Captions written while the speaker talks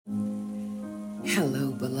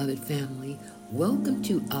Hello, beloved family. Welcome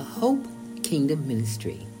to A Hope Kingdom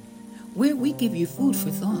Ministry, where we give you food for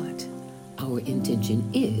thought. Our intention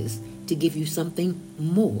is to give you something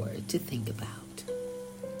more to think about.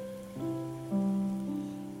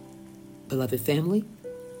 Beloved family,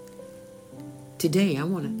 today I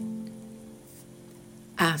want to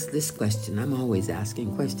ask this question. I'm always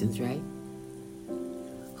asking questions, right?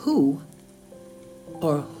 Who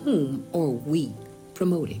or whom are we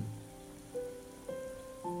promoting?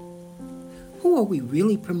 Who are we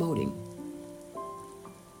really promoting?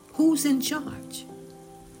 Who's in charge?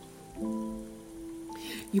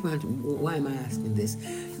 You wonder, why am I asking this?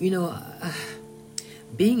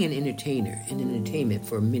 Being an entertainer in entertainment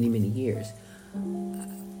for many, many years,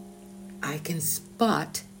 I can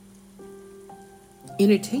spot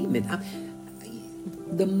entertainment.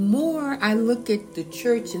 The more I look at the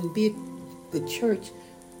church and be the church,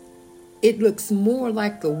 it looks more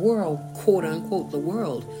like the world, quote unquote, the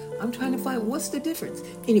world. I'm trying to find what's the difference.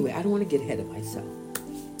 Anyway, I don't want to get ahead of myself.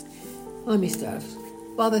 Let me start.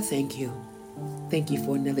 Father, thank you. Thank you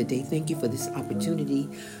for another day. Thank you for this opportunity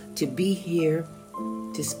to be here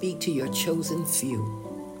to speak to your chosen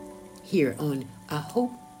few here on A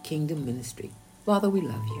Hope Kingdom Ministry. Father, we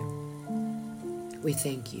love you. We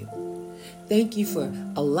thank you. Thank you for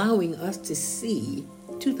allowing us to see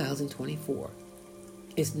 2024.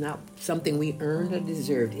 It's not something we earned or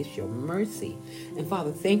deserved. It's your mercy. And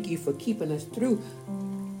Father, thank you for keeping us through,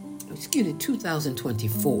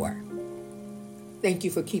 2024. Thank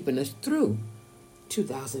you for keeping us through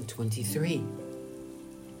 2023.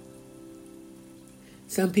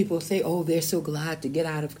 Some people say, oh, they're so glad to get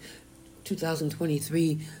out of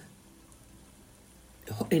 2023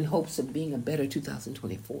 in hopes of being a better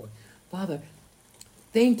 2024. Father,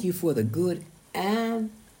 thank you for the good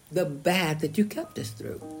and the bad that you kept us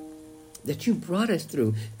through, that you brought us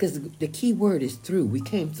through, because the key word is through. We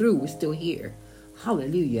came through, we're still here.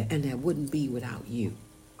 Hallelujah. And that wouldn't be without you.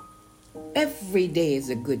 Every day is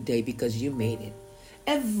a good day because you made it.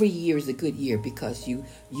 Every year is a good year because you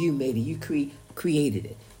made it. You created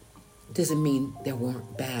it. Doesn't mean there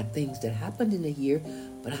weren't bad things that happened in a year,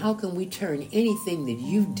 but how can we turn anything that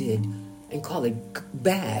you did and call it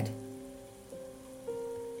bad?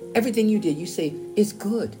 Everything you did, you say, is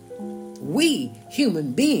good. We,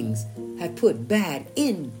 human beings, have put bad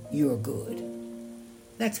in your good.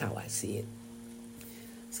 That's how I see it.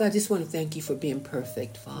 So I just want to thank you for being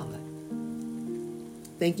perfect, Father.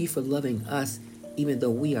 Thank you for loving us, even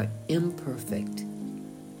though we are imperfect.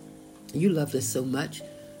 You loved us so much.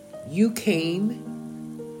 You came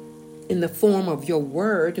in the form of your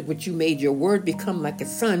word, which you made your word become like a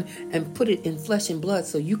son and put it in flesh and blood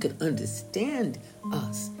so you could understand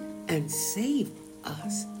us and save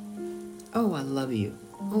us. Oh, I love you.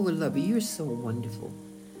 Oh, I love you. You're so wonderful.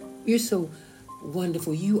 You're so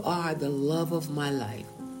wonderful. You are the love of my life.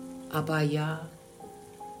 Abba Yah,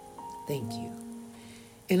 thank you.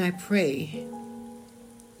 And I pray,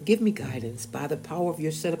 give me guidance by the power of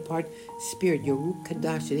your set-apart spirit, your Ruach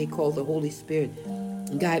Kadash, they call the Holy Spirit.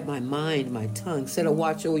 Guide my mind, my tongue. Set a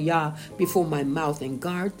watch, O Yah, before my mouth and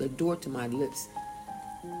guard the door to my lips.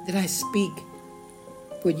 That I speak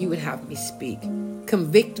what you would have me speak.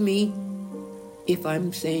 Convict me if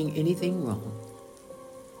I'm saying anything wrong.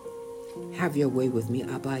 Have your way with me,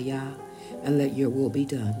 Abba Yah, and let your will be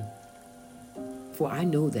done. For I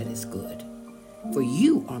know that it's good. For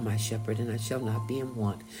you are my shepherd, and I shall not be in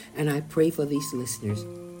want. And I pray for these listeners.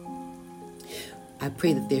 I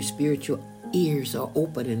pray that their spiritual ears are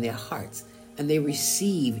open in their hearts, and they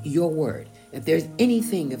receive your word. If there's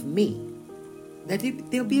anything of me, that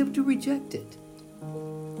they'll be able to reject it.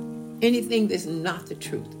 Anything that's not the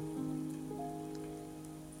truth.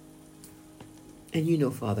 And you know,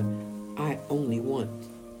 Father, I only want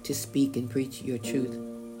to speak and preach your truth.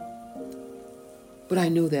 But I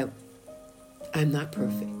know that I'm not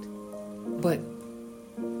perfect. But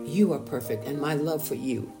you are perfect, and my love for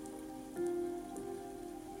you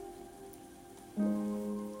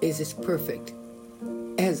is as perfect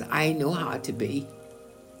as I know how to be,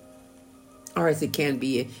 or as it can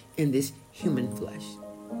be in this human flesh.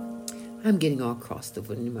 I'm getting all crossed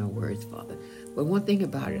over in my words, Father. But one thing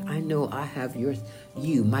about it, I know I have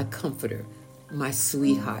you, my comforter, my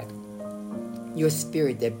sweetheart, your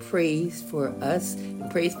spirit that prays for us and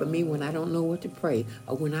prays for me when I don't know what to pray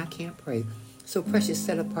or when I can't pray. So precious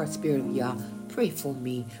set-apart spirit of Yah, pray for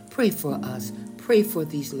me, pray for us, pray for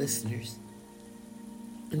these listeners,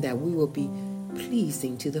 and that we will be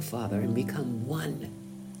pleasing to the Father and become one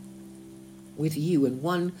with you and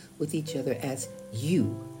one with each other as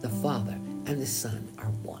you, the Father, and the Son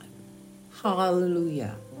are one.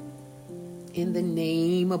 Hallelujah. in the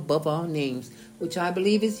name above all names, which I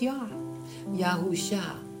believe is Yah,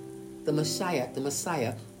 Yahusha, the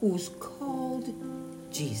Messiah, who's called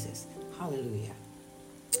Jesus. Hallelujah.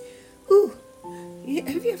 Ooh,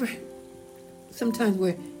 have you ever, sometimes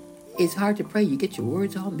where it's hard to pray, you get your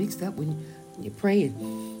words all mixed up when you pray,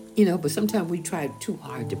 and, but sometimes we try too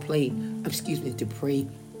hard to pray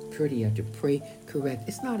pretty or to pray correct.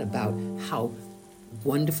 It's not about how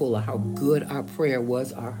wonderful or how good our prayer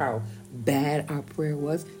was or how bad our prayer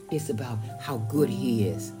was. It's about how good He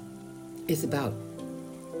is. It's about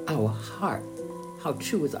our heart, how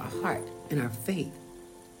true is our heart and our faith.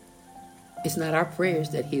 It's not our prayers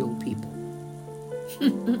that heal people.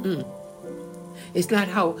 It's not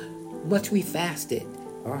how much we fasted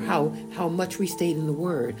or how much we stayed in the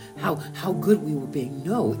Word, how good we were being.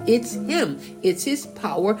 No, it's Him. It's His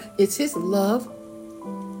power. It's His love.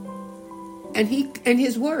 And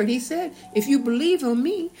His Word. He said, if you believe on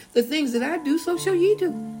me, the things that I do, so shall ye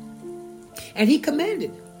do. And He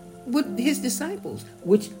commanded with His disciples,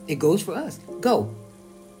 which it goes for us. Go.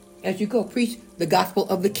 As you go, preach the gospel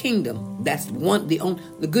of the kingdom. That's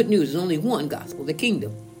the good news is only one gospel, the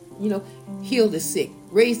kingdom. Heal the sick,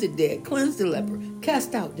 raise the dead, cleanse the leper,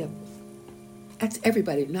 cast out devils. That's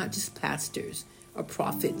everybody, not just pastors or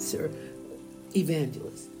prophets or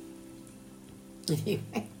evangelists.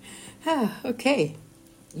 Okay.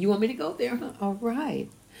 You want me to go there, huh? All right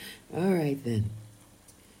then.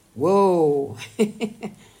 Whoa.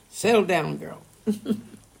 Settle down, girl.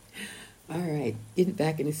 All right, getting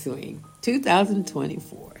back in the swing.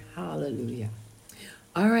 2024. Hallelujah.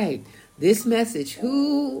 All right, this message,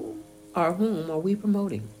 who or whom are we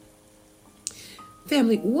promoting?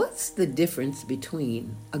 Family, what's the difference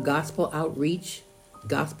between a gospel outreach,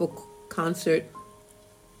 gospel concert,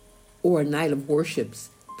 or a night of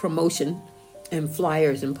worships, promotion, and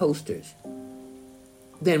flyers and posters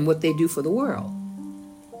than what they do for the world?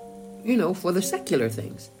 For the secular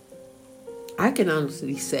things. I can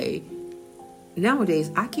honestly say,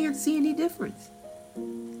 nowadays, I can't see any difference.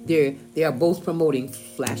 They are both promoting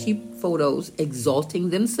flashy photos, exalting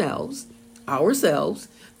themselves, ourselves,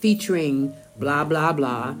 featuring blah, blah,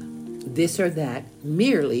 blah, this or that,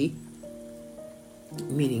 merely,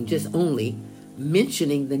 meaning just only,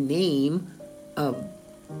 mentioning the name of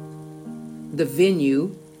the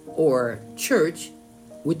venue or church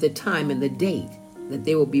with the time and the date that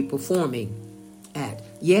they will be performing at.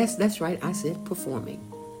 Yes, that's right, I said performing.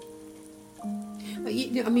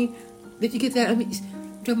 Did you get that?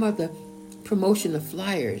 Talking about the promotion of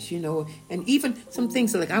flyers, and even some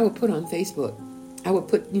things like I would put on Facebook. I would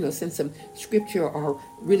put, send some scripture or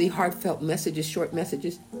really heartfelt messages, short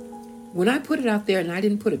messages. When I put it out there and I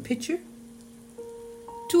didn't put a picture,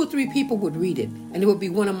 2 or 3 people would read it, and it would be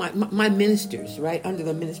one of my ministers, right, under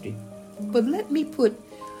the ministry. But let me put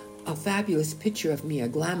a fabulous picture of me, a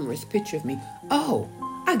glamorous picture of me. Oh,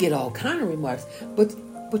 I get all kind of remarks. But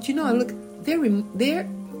I look,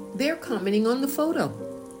 they're commenting on the photo.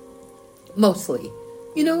 Mostly.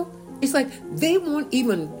 It's like they won't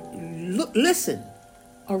even listen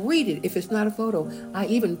or read it if it's not a photo. I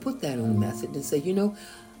even put that on a message and say,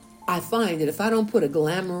 I find that if I don't put a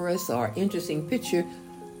glamorous or interesting picture,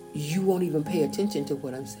 you won't even pay attention to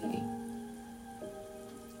what I'm saying.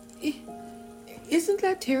 Isn't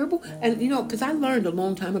that terrible? And, because I learned a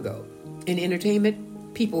long time ago in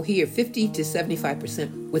entertainment, people hear 50 to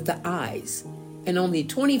 75% with the eyes and only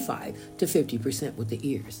 25 to 50% with the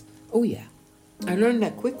ears. Oh, yeah. I learned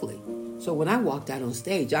that quickly. So when I walked out on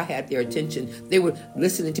stage, I had their attention. They were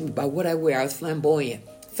listening to me by what I wear. I was flamboyant.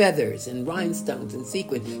 Feathers and rhinestones and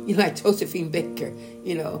sequins, like Josephine Baker,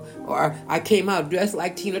 or I came out dressed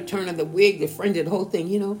like Tina Turner, the wig, the fringe, the whole thing,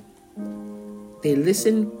 They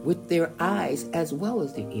listen with their eyes as well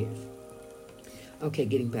as their ears. Okay,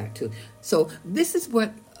 getting back to it. So this is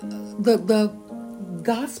what the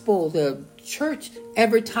gospel, the church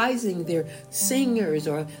advertising their singers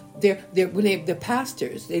or their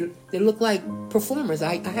pastors, they look like performers.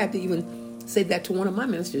 I had to even say that to one of my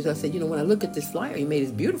ministers. I said, when I look at this flyer you made,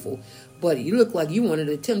 it's beautiful, but you look like you one of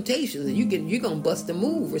the Temptations, and you're gonna bust a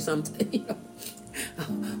move or something,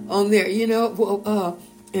 on there,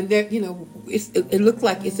 and there, it looked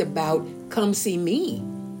like it's about come see me.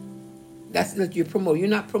 That's what you're promoting. You're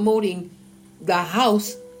not promoting the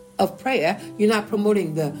house of prayer. You're not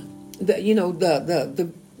promoting the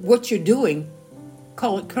what you're doing,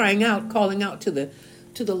 calling out to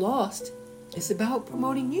the lost. It's about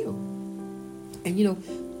promoting you. And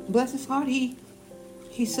bless his heart, he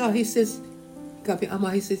thought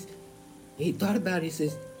about it, he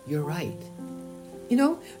says, you're right.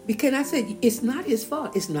 Because I said, it's not his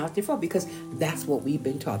fault. It's not their fault, because that's what we've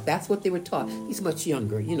been taught. That's what they were taught. He's much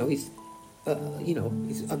younger, he's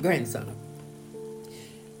he's a grandson.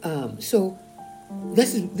 So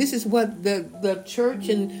this is what the church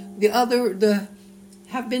and the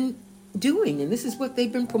have been doing, and this is what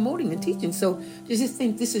they've been promoting and teaching. So you just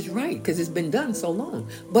think this is right because it's been done so long,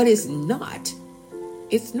 but it's not.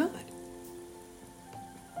 It's not.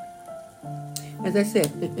 As I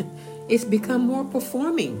said, it's become more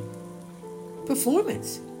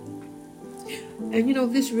performance.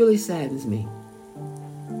 And this really saddens me.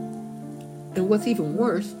 And what's even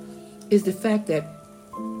worse is the fact that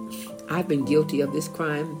I've been guilty of this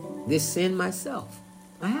crime, this sin myself.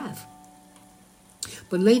 I have.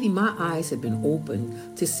 But lately, my eyes have been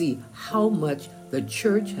opened to see how much the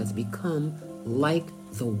church has become like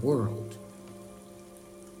the world.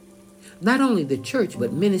 Not only the church,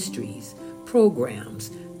 but ministries,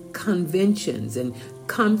 programs, conventions, and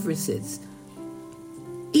conferences,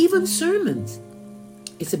 even sermons.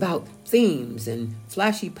 It's about themes and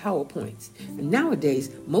flashy PowerPoints. And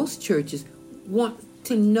nowadays, most churches want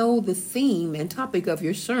to know the theme and topic of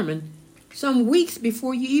your sermon some weeks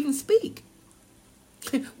before you even speak.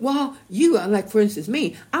 While you, like for instance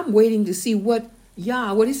me, I'm waiting to see what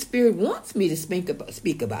His Spirit wants me to speak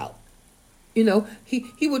about.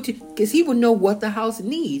 He would, because He would know what the house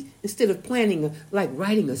needs instead of planning, like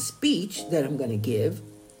writing a speech that I'm going to give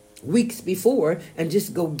weeks before and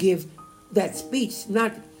just go give that speech,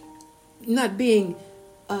 not being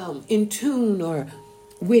in tune or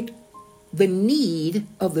with the need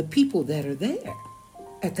of the people that are there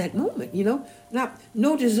at that moment. No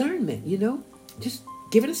discernment. Just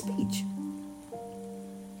giving a speech.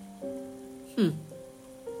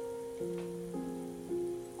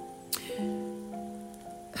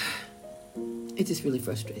 It just really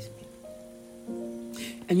frustrates me.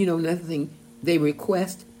 And another thing, they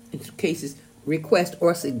request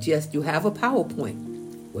or suggest you have a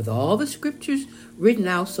PowerPoint with all the scriptures written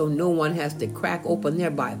out so no one has to crack open their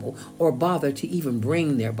Bible or bother to even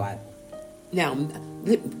bring their Bible. Now,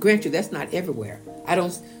 grant you, that's not everywhere. I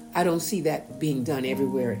don't see that being done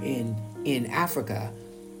everywhere in Africa,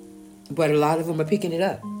 but a lot of them are picking it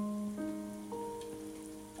up.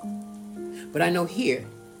 But I know here,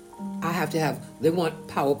 they want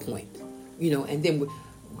PowerPoint, and then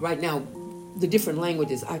right now, the different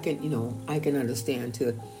languages I can understand to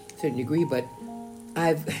a certain degree, but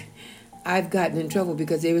I've gotten in trouble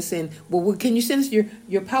because they were saying, well, can you send us your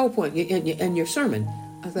PowerPoint and your sermon?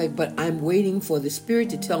 I was like, but I'm waiting for the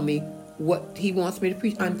Spirit to tell me what He wants me to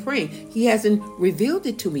preach. I'm praying. He hasn't revealed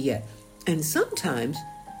it to me yet. And sometimes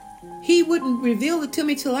He wouldn't reveal it to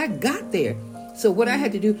me till I got there. So what I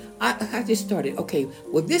had to do, I just started, okay,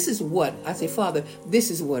 well, this is what, I say, Father,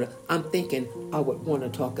 this is what I'm thinking I would want to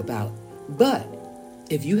talk about. But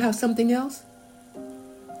if you have something else,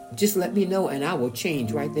 just let me know and I will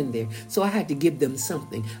change right then and there. So I had to give them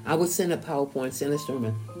something. I would send a PowerPoint, send a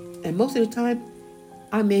sermon. And most of the time,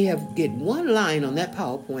 I may have get one line on that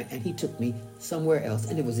PowerPoint and He took me somewhere else.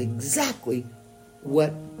 And it was exactly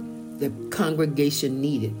what the congregation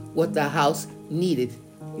needed, what the house needed,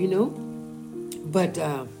 But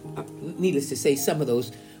needless to say, some of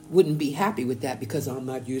those wouldn't be happy with that because I'm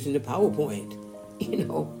not using the PowerPoint,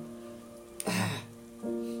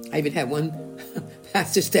 I even had one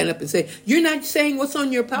pastor stand up and say, "You're not saying what's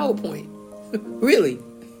on your PowerPoint." Really?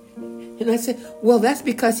 And I said, well, that's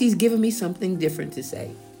because He's given me something different to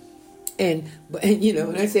say. And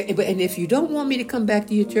I said, and if you don't want me to come back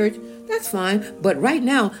to your church, that's fine. But right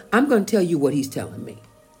now, I'm going to tell you what He's telling me.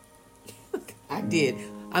 I did.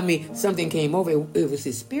 Something came over. It was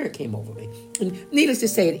His Spirit came over me. And needless to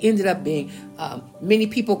say, it ended up being many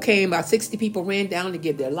people came. About 60 people ran down to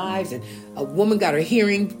give their lives. And a woman got her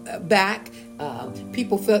hearing back.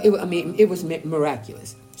 People felt, it was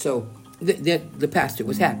miraculous. So the pastor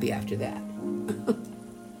was happy after that.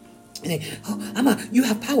 And they, you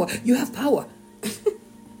have power. You have power.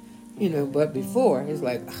 But before, it's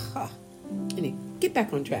like, get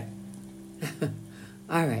back on track.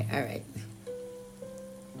 All right.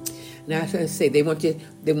 Now, as I say, they want you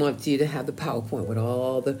to have the PowerPoint with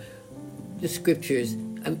all the scriptures,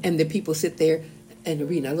 and the people sit there and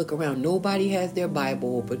read. I look around, nobody has their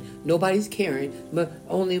Bible open, nobody's carrying. But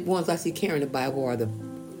only ones I see carrying the Bible are the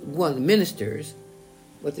ministers,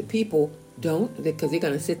 but the people don't, because they're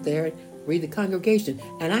going to sit there and read the congregation.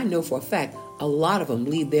 And I know for a fact a lot of them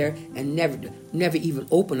leave there and never even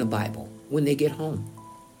open a Bible when they get home.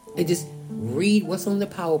 They just read what's on the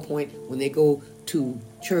PowerPoint when they go to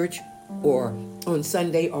church or on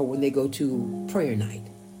Sunday or when they go to prayer night,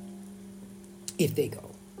 if they go.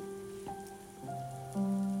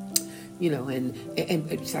 And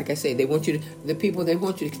like I say, they want you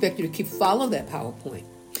to expect you to follow that PowerPoint.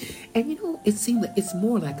 And it seems like it's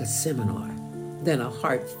more like a seminar than a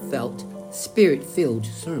heartfelt, spirit-filled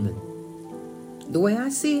sermon. The way I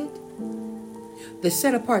see it, the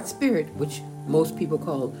set-apart spirit, which most people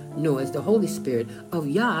know as the Holy Spirit of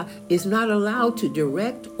Yah, is not allowed to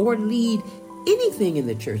direct or lead anything in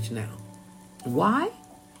the church now. Why?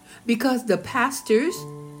 Because the pastors,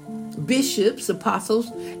 bishops,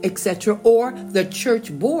 apostles, etc., or the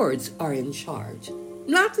church boards are in charge,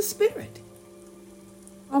 not the Spirit.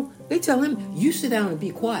 Oh, they tell him, you sit down and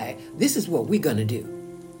be quiet. This is what we're going to do.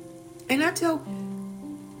 And I tell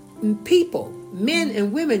people, men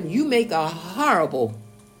and women, you make a horrible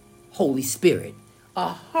Holy Spirit, a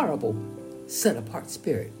horrible set-apart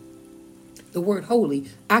spirit. The word holy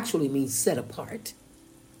actually means set apart.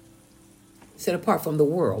 Set apart from the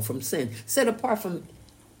world, from sin. Set apart from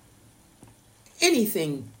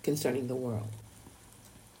anything concerning the world.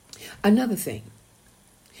 Another thing,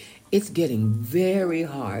 it's getting very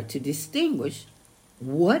hard to distinguish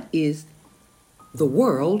what is the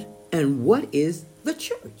world and what is the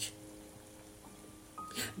church.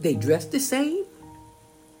 They dress the same,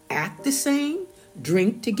 act the same,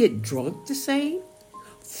 drink to get drunk the same,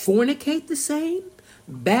 fornicate the same,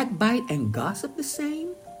 backbite and gossip the same,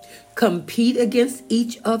 compete against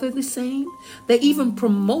each other the same. They even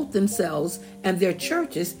promote themselves and their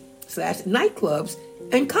churches / nightclubs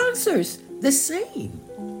and concerts the same.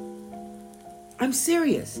 I'm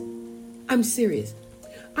serious.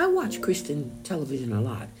 I watch Christian television a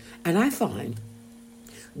lot, and I find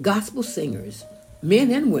gospel singers, men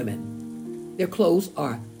and women, their clothes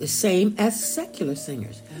are the same as secular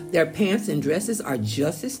singers. Their pants and dresses are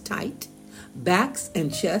just as tight, backs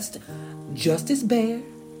and chests just as bare,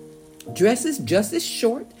 dresses just as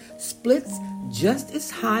short, splits just as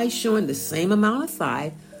high, showing the same amount of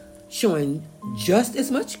thigh, showing just as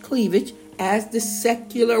much cleavage as the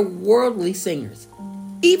secular worldly singers.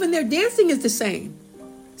 Even their dancing is the same.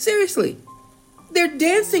 Seriously. They're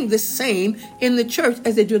dancing the same in the church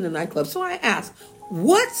as they do in the nightclub. So I ask,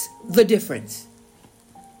 what's the difference?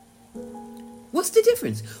 What's the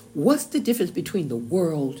difference? What's the difference between the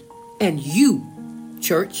world and you,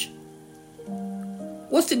 church?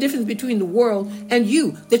 What's the difference between the world and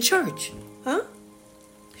you, the church? Huh?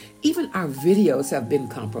 Even our videos have been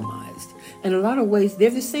compromised. In a lot of ways, they're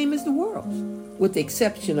the same as the world, with the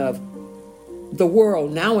exception of the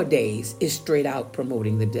world nowadays is straight out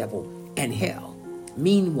promoting the devil and hell.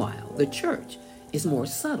 Meanwhile, the church is more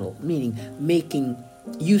subtle, meaning making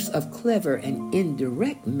use of clever and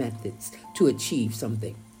indirect methods to achieve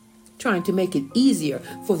something, trying to make it easier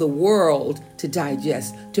for the world to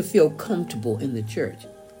digest, to feel comfortable in the church.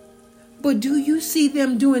 But do you see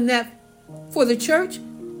them doing that for the church?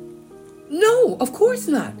 No, of course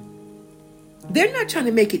not. They're not trying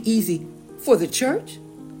to make it easy for the church.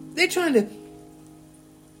 They're trying to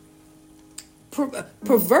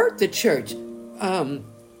pervert the church.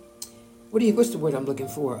 What's the word I'm looking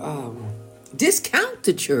for? Discount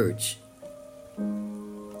the church.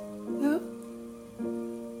 Yeah.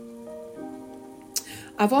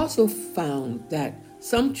 I've also found that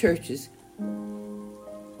some churches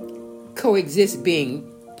coexist being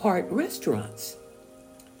part restaurants,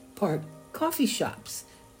 part coffee shops,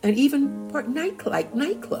 and even part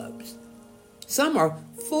nightclubs. Some are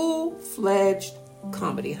full-fledged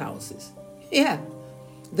comedy houses. Yeah,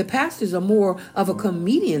 the pastors are more of a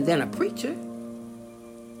comedian than a preacher.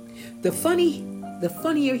 The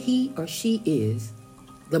funnier he or she is,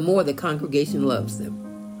 the more the congregation loves them.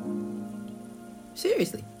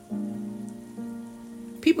 Seriously.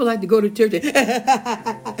 People like to go to church and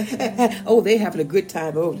oh, they're having a good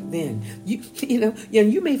time. Oh, then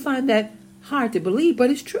you may find that hard to believe, but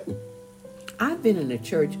it's true. I've been in a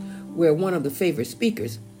church where one of the favorite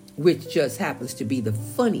speakers, which just happens to be the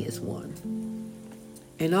funniest one,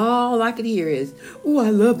 and all I could hear is, "Oh, I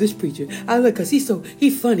love this preacher. I love because he's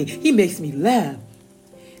funny. He makes me laugh."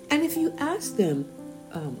 And if you ask them,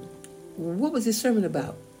 what was his sermon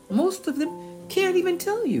about? Most of them can't even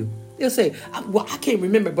tell you. They'll say, "Well, I can't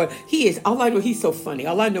remember, but he is. All I know, he's so funny.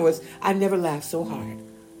 All I know is I never laughed so hard."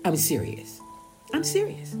 I'm serious.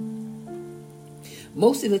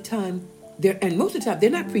 Most of the time, they're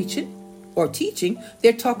not preaching or teaching.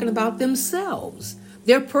 They're talking about themselves,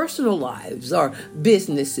 their personal lives or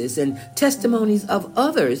businesses and testimonies of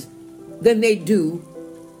others than they do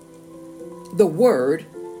the word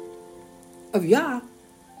of Yah.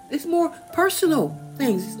 It's more personal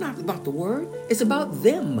things. It's not about the word. It's about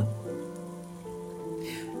them.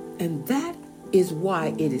 And that is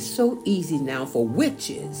why it is so easy now for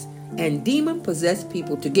witches and demon-possessed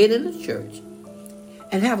people to get in the church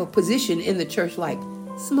and have a position in the church like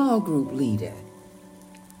small group leader,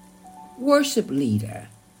 worship leader,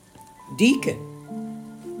 deacon,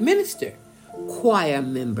 minister, choir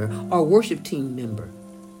member, or worship team member,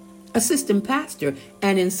 assistant pastor,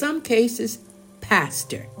 and in some cases,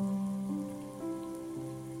 pastor.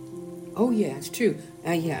 Oh, yeah, it's true.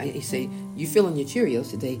 Yeah, you say, you feeling your Cheerios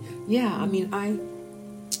today. Yeah, I mean, I'm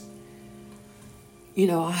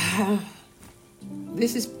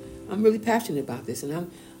really passionate about this,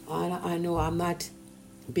 and I know I'm not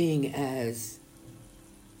being as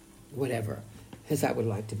whatever as I would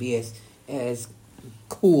like to be, as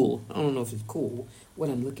cool. I don't know if it's cool what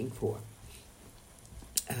I'm looking for.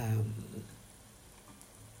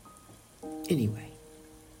 Anyway,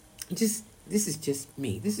 this is just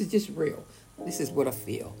me. This is just real. This is what I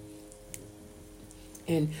feel.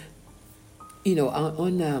 And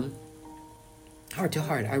on Heart to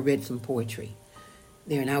Heart, I read some poetry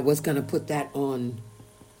there, and I was going to put that on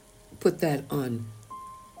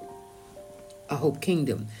A Hope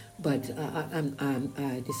Kingdom, but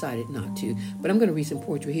I decided not to. But I'm going to read some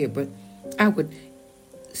poetry here. But I would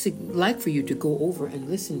like for you to go over and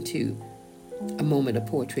listen to a moment of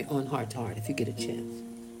poetry on Heart to Heart if you get a chance.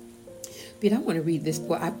 But I want to read this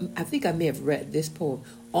poem. I think I may have read this poem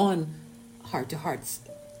on Heart to Heart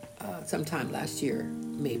sometime last year,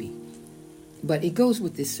 maybe. But it goes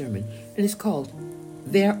with this sermon, and it's called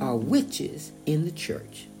There Are Witches in the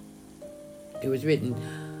Church. It was written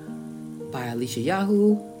by Alicia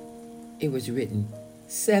Yahoo. It was written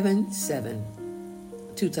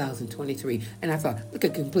 7/7/2023. And I thought, look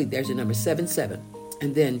at complete. There's the number 7/7.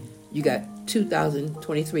 And then you got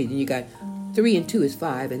 2023. Then you got 3 and 2 is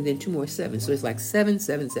 5. And then 2 more 7. So it's like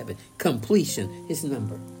 7/7/7. Completion, his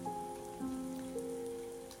number.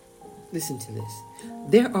 Listen to this.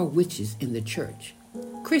 There are witches in the church.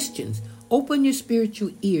 Christians, open your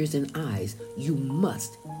spiritual ears and eyes. You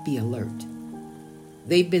must be alert.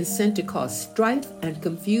 They've been sent to cause strife and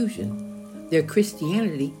confusion. Their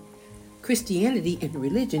Christianity and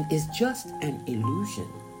religion is just an illusion.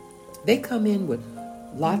 They come in with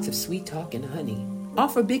lots of sweet talk and honey,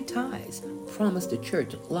 offer big tithes, promise the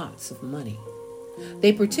church lots of money.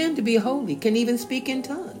 They pretend to be holy, can even speak in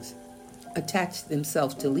tongues, attach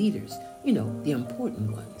themselves to leaders, the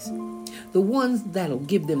important ones, the ones that'll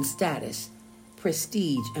give them status,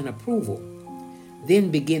 prestige, and approval,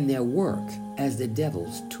 then begin their work as the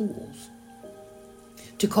devil's tools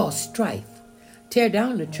to cause strife, tear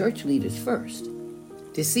down the church leaders first,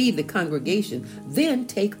 deceive the congregation, then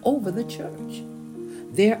take over the church.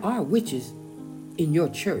 There are witches in your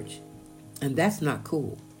church, and that's not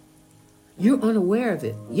cool. You're unaware of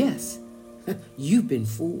it. Yes, you've been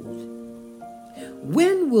fooled.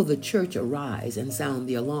 When will the church arise and sound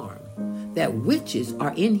the alarm that witches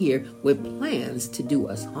are in here with plans to do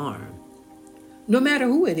us harm? No matter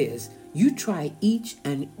who it is, you try each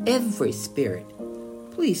and every spirit.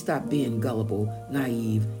 Please stop being gullible,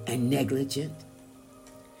 naive, and negligent.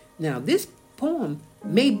 Now, this poem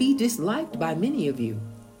may be disliked by many of you,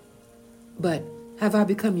 but have I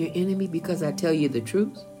become your enemy because I tell you the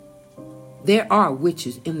truth? There are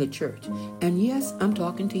witches in the church, and yes, I'm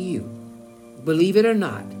talking to you. Believe it or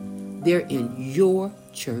not, they're in your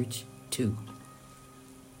church too.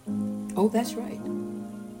 Oh, that's right.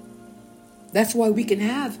 That's why we can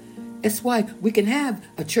have a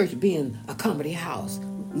church being a comedy house,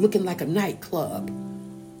 looking like a nightclub,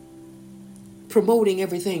 promoting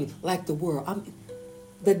everything like the world.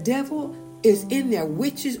 The devil is in there.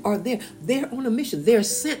 Witches are there. They're on a mission. They're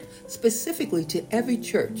sent specifically to every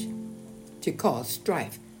church to cause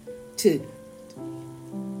strife, to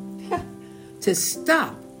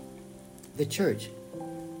stop the church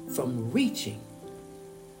from reaching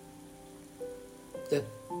the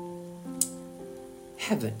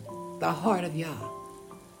heaven, the heart of Yah.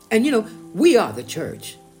 And we are the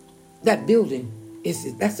church. That building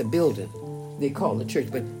that's a building they call the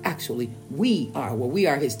church, but actually we are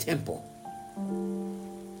his temple.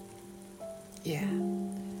 Yeah.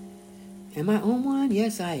 Am I on one?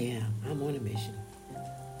 Yes, I am. I'm on a mission.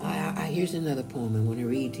 Here's another poem I want to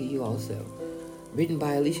read to you also. Written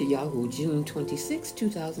by Alicia Yahoo, June 26,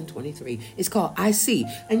 2023. It's called I See.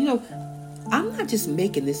 And I'm not just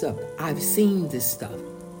making this up. I've seen this stuff.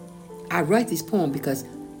 I write this poem because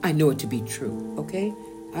I know it to be true, okay?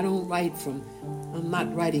 I'm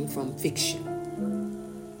not writing from fiction.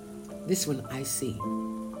 This one I see.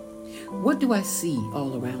 What do I see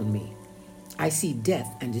all around me? I see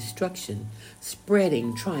death and destruction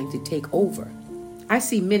spreading, trying to take over. I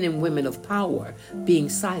see men and women of power being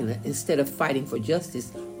silent instead of fighting for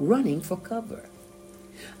justice, running for cover.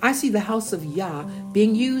 I see the house of Yah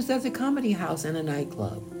being used as a comedy house and a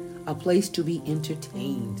nightclub, a place to be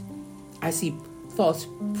entertained. I see false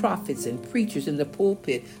prophets and preachers in the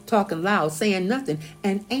pulpit talking loud, saying nothing,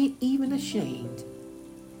 and ain't even ashamed.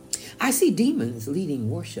 I see demons leading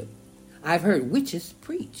worship. I've heard witches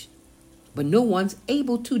preach, but no one's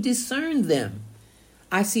able to discern them.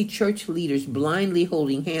 I see church leaders blindly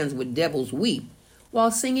holding hands with devils weep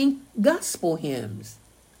while singing gospel hymns.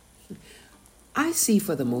 I see,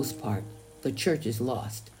 for the most part, the church is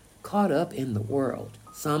lost, caught up in the world,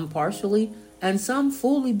 some partially and some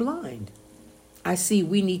fully blind. I see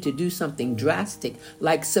we need to do something drastic,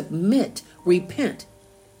 like submit, repent,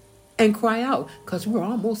 and cry out, because we're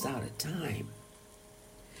almost out of time.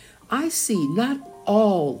 I see not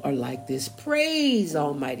all are like this. Praise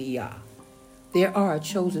Almighty Yah. There are a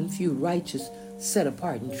chosen few, righteous, set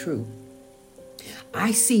apart and true.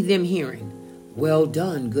 I see them hearing, well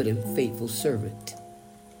done, good and faithful servant.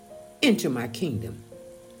 Enter my kingdom.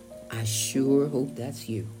 I sure hope that's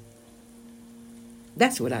you.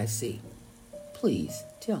 That's what I see. Please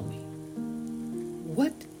tell me,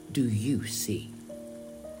 what do you see?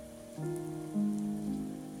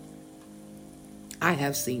 I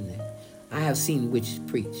have seen that. I have seen witches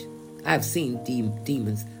preach. I have seen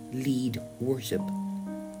demons lead worship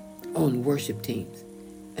on worship teams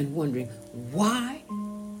and wondering, why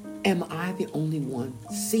am I the only one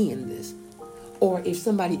seeing this? Or if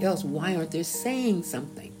somebody else, why aren't they saying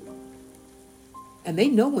something? And they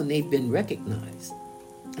know when they've been recognized.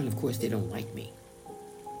 And of course, they don't like me.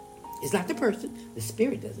 It's not the person. The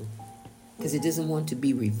spirit doesn't. Because it doesn't want to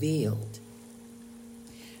be revealed.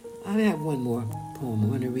 I have one more poem I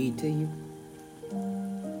want to read to you.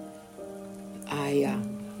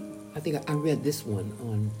 I think I read this one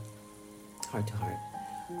on Heart to Heart.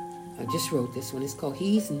 I just wrote this one. It's called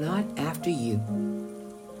He's Not After You.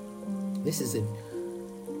 This is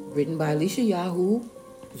written by Alicia Yahoo,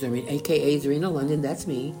 a.k.a. Zarina London. That's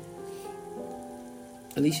me.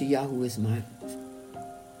 Alicia Yahoo is my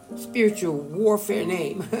spiritual warfare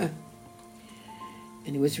name.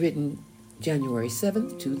 And it was written January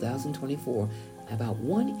 7th, 2024, about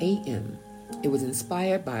 1 a.m. It was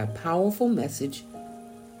inspired by a powerful message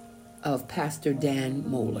of Pastor Dan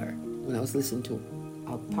Moeller when I was listening to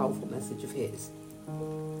a powerful message of his.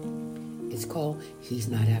 It's called He's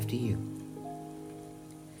Not After You.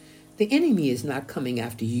 The enemy is not coming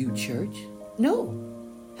after you, church. No.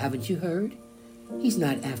 Haven't you heard? He's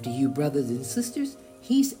not after you, brothers and sisters.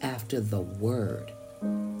 He's after the word.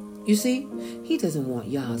 You see, he doesn't want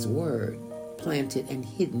Yah's word planted and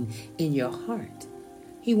hidden in your heart.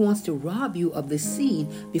 He wants to rob you of the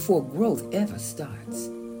seed before growth ever starts.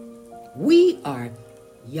 We are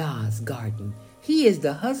Yah's garden. He is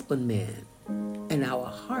the husbandman, and our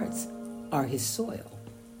hearts are his soil.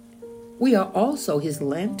 We are also his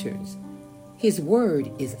lanterns. His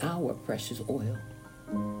word is our precious oil.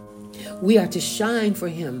 We are to shine for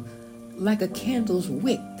him like a candle's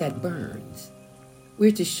wick that burns.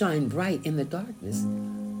 We're to shine bright in the darkness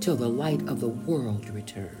till the light of the world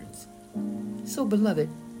returns. So, beloved,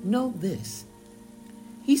 know this.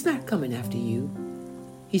 He's not coming after you.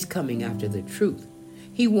 He's coming after the truth.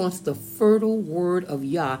 He wants the fertile word of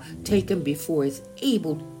Yah taken before it's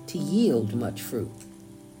able to yield much fruit.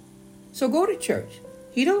 So go to church.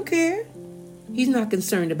 He don't care. He's not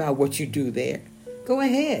concerned about what you do there. Go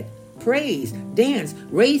ahead. Praise, dance,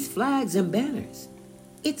 raise flags and banners.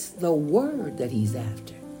 It's the word that he's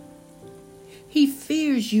after. He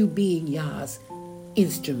fears you being Yah's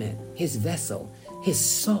instrument, his vessel, his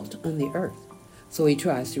salt on the earth. So he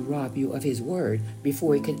tries to rob you of his word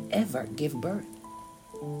before he can ever give birth.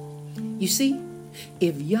 You see,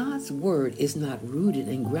 if Yah's word is not rooted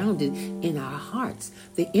and grounded in our hearts,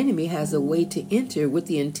 the enemy has a way to enter with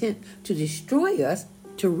the intent to destroy us,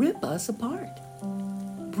 to rip us apart.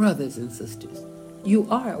 Brothers and sisters, you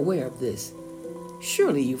are aware of this.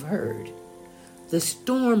 Surely you've heard. The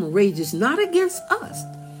storm rages not against us,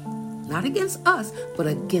 but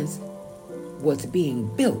against what's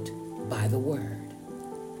being built by the word.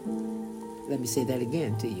 Let me say that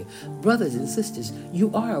again to you. Brothers and sisters,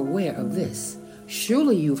 you are aware of this.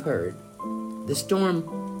 Surely you've heard. The storm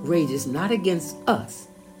rages not against us,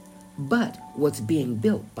 but what's being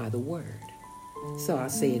built by the word. So I'll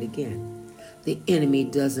say it again. The enemy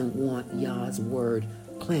doesn't want Yah's word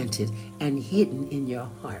planted and hidden in your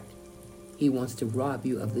heart. He wants to rob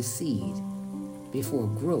you of the seed before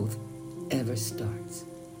growth ever starts.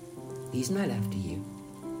 He's not after you.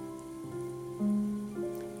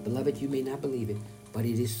 Beloved, you may not believe it, but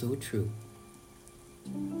it is so true.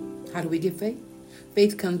 How do we get faith?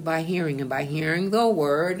 Faith comes by hearing, and by hearing the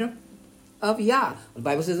word of Yah. The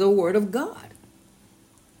Bible says the word of God.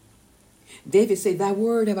 David said, thy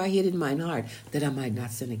word have I hid in mine heart, that I might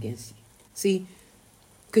not sin against you. See,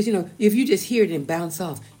 Because, if you just hear it and bounce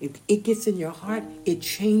off, it gets in your heart, it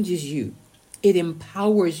changes you. It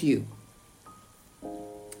empowers you.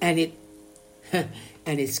 And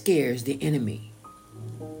it scares the enemy.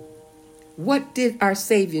 What did our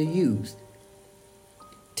Savior use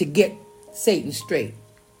to get Satan straight?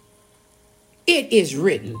 It is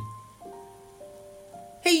written.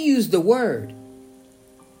 He used the word.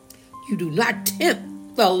 You do not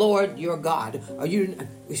tempt the Lord your God. Or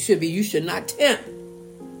it should be, you should not tempt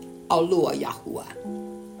Allah Yahuwah.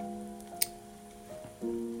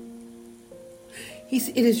 He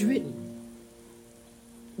said, it is written.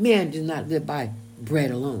 Man does not live by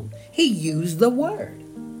bread alone. He used the word.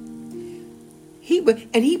 He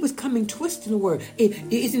was coming twisting the word. It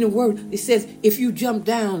isn't a word. It says if you jump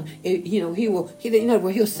down, he will.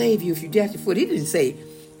 He'll save you if you dash your foot. He didn't say.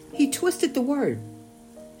 He twisted the word.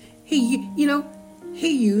 He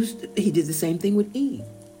did the same thing with Eve.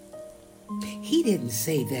 He didn't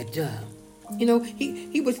say that.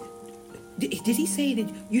 He was. Did he say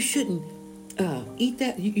that you shouldn't eat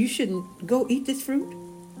that? You shouldn't go eat this fruit?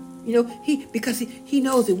 Because he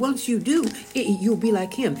knows that once you do, you'll be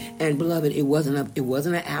like him. And beloved, it wasn't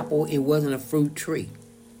an apple. It wasn't a fruit tree.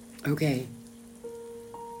 Okay.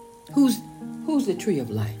 Who's the tree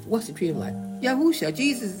of life? What's the tree of life? Yahusha.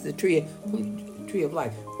 Jesus is the tree of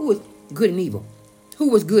life. Who was good and evil?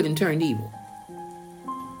 Who was good and turned evil?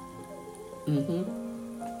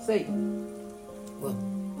 Satan. Well,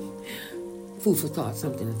 food for thought,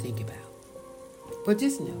 something to think about. But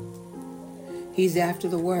just know, he's after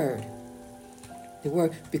the word. The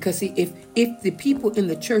word, because if the people in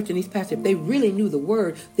the church and these pastors, if they really knew the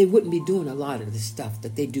word, they wouldn't be doing a lot of the stuff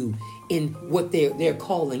that they do in what they're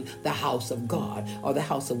calling the house of God or the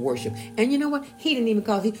house of worship. And you know what? He didn't even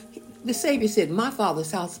call it. The Savior said, my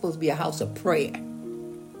Father's house is supposed to be a house of prayer.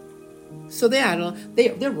 So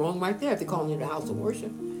they're wrong right there if they're calling it a house of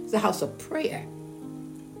worship. It's a house of prayer.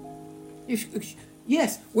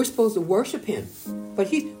 Yes, we're supposed to worship him. But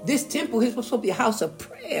this temple is supposed to be a house of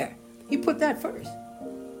prayer. He put that first.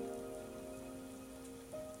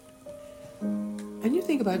 And you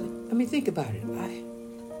think about it. Think about it.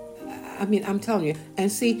 I'm telling you. And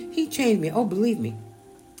see, he changed me. Oh, believe me.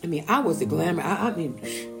 I was the glamour.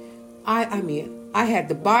 I had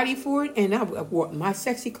the body for it, and I wore my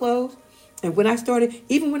sexy clothes. And when I started,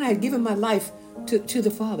 even when I had given my life to the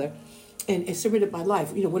Father, and surrendered my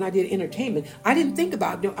life, when I did entertainment, I didn't think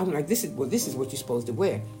about. I'm like, this is what you're supposed to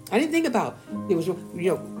wear. I didn't think about there was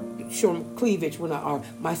showing cleavage when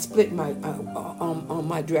my split my on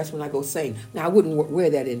my dress when I go sing. Now I wouldn't wear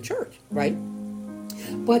that in church, right?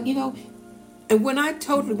 But and when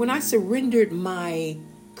I surrendered my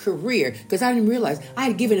career, because I didn't realize I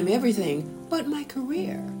had given him everything but my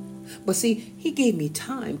career. But see, he gave me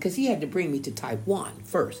time because he had to bring me to Taiwan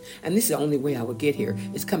first. And this is the only way I would get here,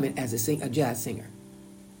 is coming as a jazz singer.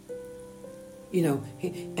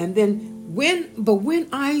 And then when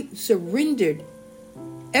I surrendered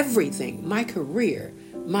everything, my career,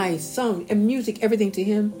 my song and music, everything to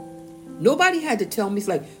him, nobody had to tell me. It's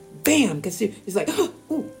like, bam, because it's like,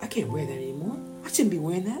 oh, I can't wear that anymore. I shouldn't be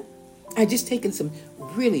wearing that. I just taken some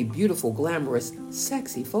really beautiful, glamorous,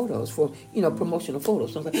 sexy photos for, promotional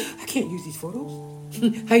photos. So I was like, I can't use these photos.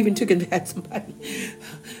 I even had somebody,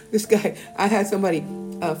 I had somebody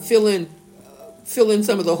fill in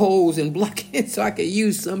some of the holes and block it so I could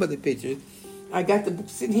use some of the pictures. I got them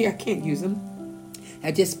sitting here, I can't use them.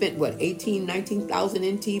 I just spent, 19,000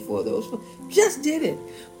 NT for those. Just did it.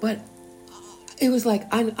 But it was like,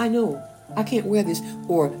 I know, I can't wear this.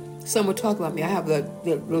 Or someone talk about me. I have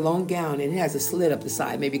the long gown and it has a slit up the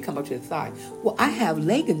side, maybe come up to the thigh. Well, I have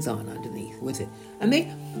leggings on underneath with it. And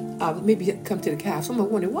they maybe come to the calf. Someone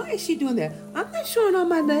wonder, why is she doing that? I'm not showing on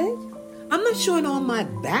my legs. I'm not showing on my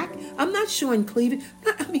back. I'm not showing cleavage.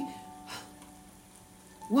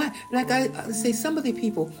 Why? Like I say, some of the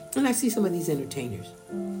people, and I see some of these entertainers,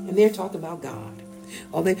 and they're talking about God.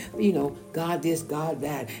 Or they, God this, God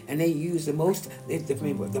that. And they use the most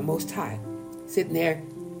high. Sitting there,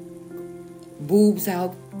 boobs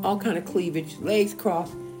out, all kind of cleavage, legs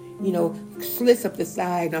crossed, slits up the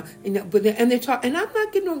side, but they're talking. And I'm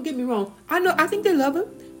not don't get me wrong. I think they love him.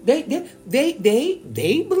 They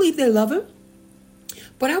believe they love him.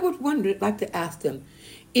 But I would like to ask them,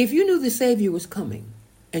 if you knew the Savior was coming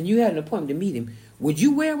and you had an appointment to meet him, would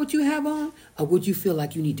you wear what you have on, or would you feel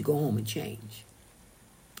like you need to go home and change?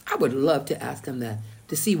 I would love to ask them that,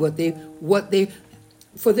 to see for them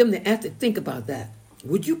to have to think about that.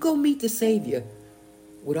 Would you go meet the Savior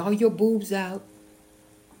with all your boobs out,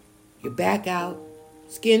 your back out,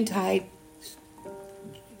 skin tight,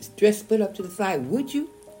 dress split up to the side? Would you?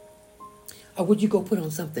 Or would you go put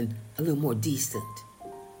on something a little more decent?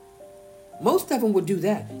 Most of them would do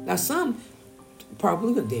that. Now some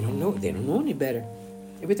probably they don't know any better.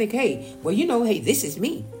 They would think, hey, well, hey, this is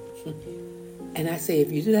me. And I say,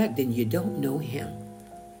 if you do that, then you don't know him.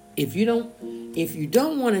 If you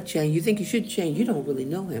don't want to change, you think you should change, you don't really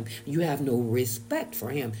know him. You have no respect for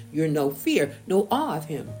him. You're no fear, no awe of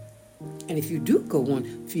him. And if you do go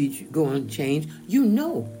on change, you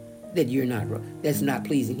know that you're not that's not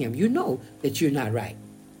pleasing him. You know that you're not right.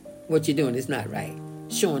 What you're doing is not right.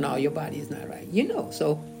 Showing all your body is not right.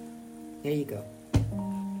 So there you go.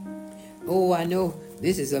 Oh, I know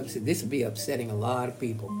this will be upsetting a lot of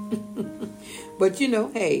people. But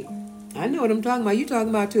hey, I know what I'm talking about. You talking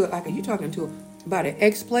about about an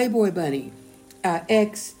ex-Playboy bunny,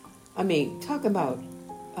 talk about.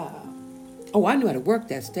 I knew how to work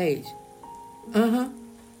that stage.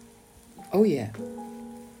 Oh yeah.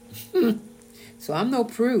 So I'm no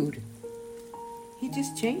prude. He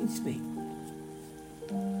just changed me.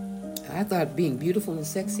 I thought being beautiful and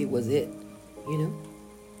sexy was it,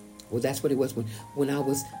 Well, that's what it was when I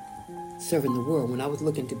was serving the world, when I was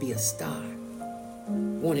looking to be a star.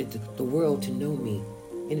 Wanted the world to know me.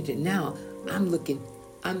 And now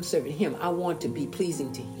I'm serving him. I want to be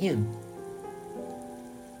pleasing to him.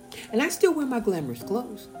 And I still wear my glamorous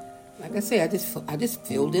clothes. Like I say, I just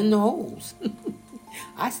filled in the holes.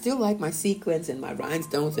 I still like my sequins and my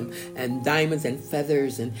rhinestones and diamonds and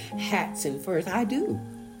feathers and hats and furs. I do.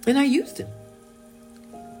 And I used them.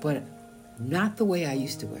 But not the way I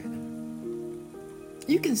used to wear them.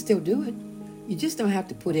 You can still do it. You just don't have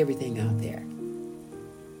to put everything out there.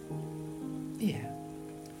 Yeah.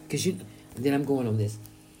 Because then I'm going on this.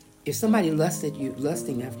 If somebody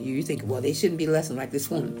lusting after you, you think, well, they shouldn't be lusting like this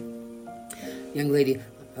one. Young lady,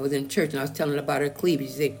 I was in church and I was telling her about her cleavage.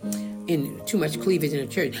 She said, in too much cleavage in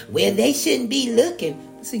the church. Well, they shouldn't be looking.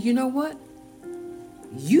 I said, you know what?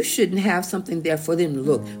 You shouldn't have something there for them to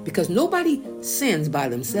look, because nobody sins by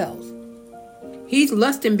themselves. He's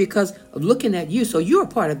lusting because of looking at you, so you're a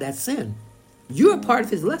part of that sin. You're a part of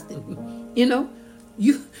his lusting. You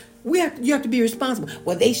have to be responsible.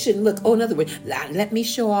 Well, they shouldn't look. Oh, in other words, let me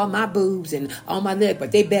show all my boobs and all my legs,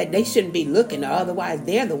 but they shouldn't be looking, or otherwise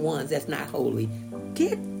they're the ones that's not holy.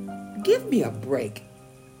 Give me a break.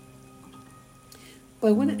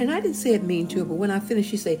 But and I didn't say it mean to her, but when I finished,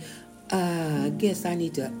 she said, I guess I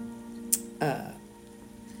need to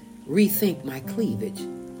rethink my cleavage.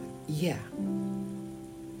 Yeah.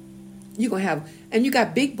 You're going to have, and you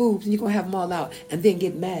got big boobs, and you're going to have them all out, and then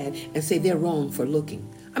get mad and say they're wrong for looking.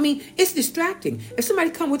 It's distracting. If somebody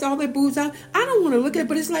come with all their boobs out, I don't want to look at it,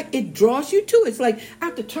 but it's like it draws you to it. It's like I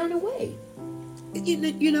have to turn away.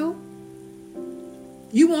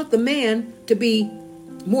 You want the man to be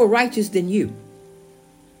more righteous than you.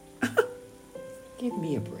 Give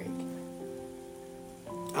me a break.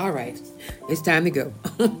 All right, it's time to go.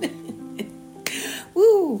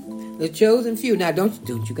 Woo, the chosen few. Now, don't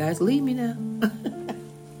you guys leave me now.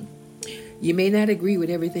 You may not agree with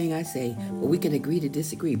everything I say, but we can agree to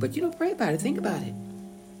disagree. But pray about it. Think about it.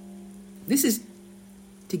 This is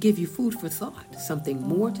to give you food for thought, something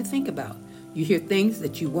more to think about. You hear things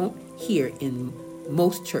that you won't hear in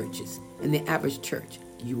most churches, in the average church.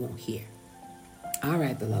 You won't hear. All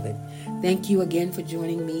right, beloved. Thank you again for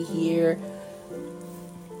joining me here.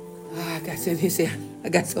 I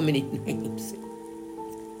got so many names.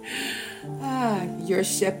 Your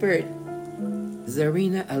shepherd,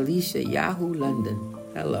 Zarina Alicia Yahoo London.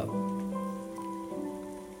 Hello.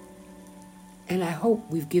 And I hope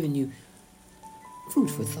we've given you food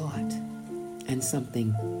for thought and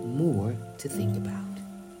something more to think about.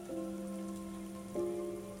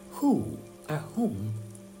 Who or whom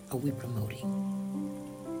are we promoting?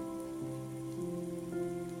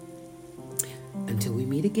 Until we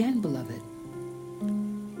meet again, beloved.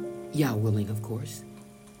 Yah willing, of course.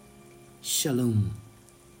 Shalom.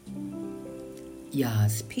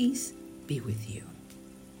 Yah's peace be with you.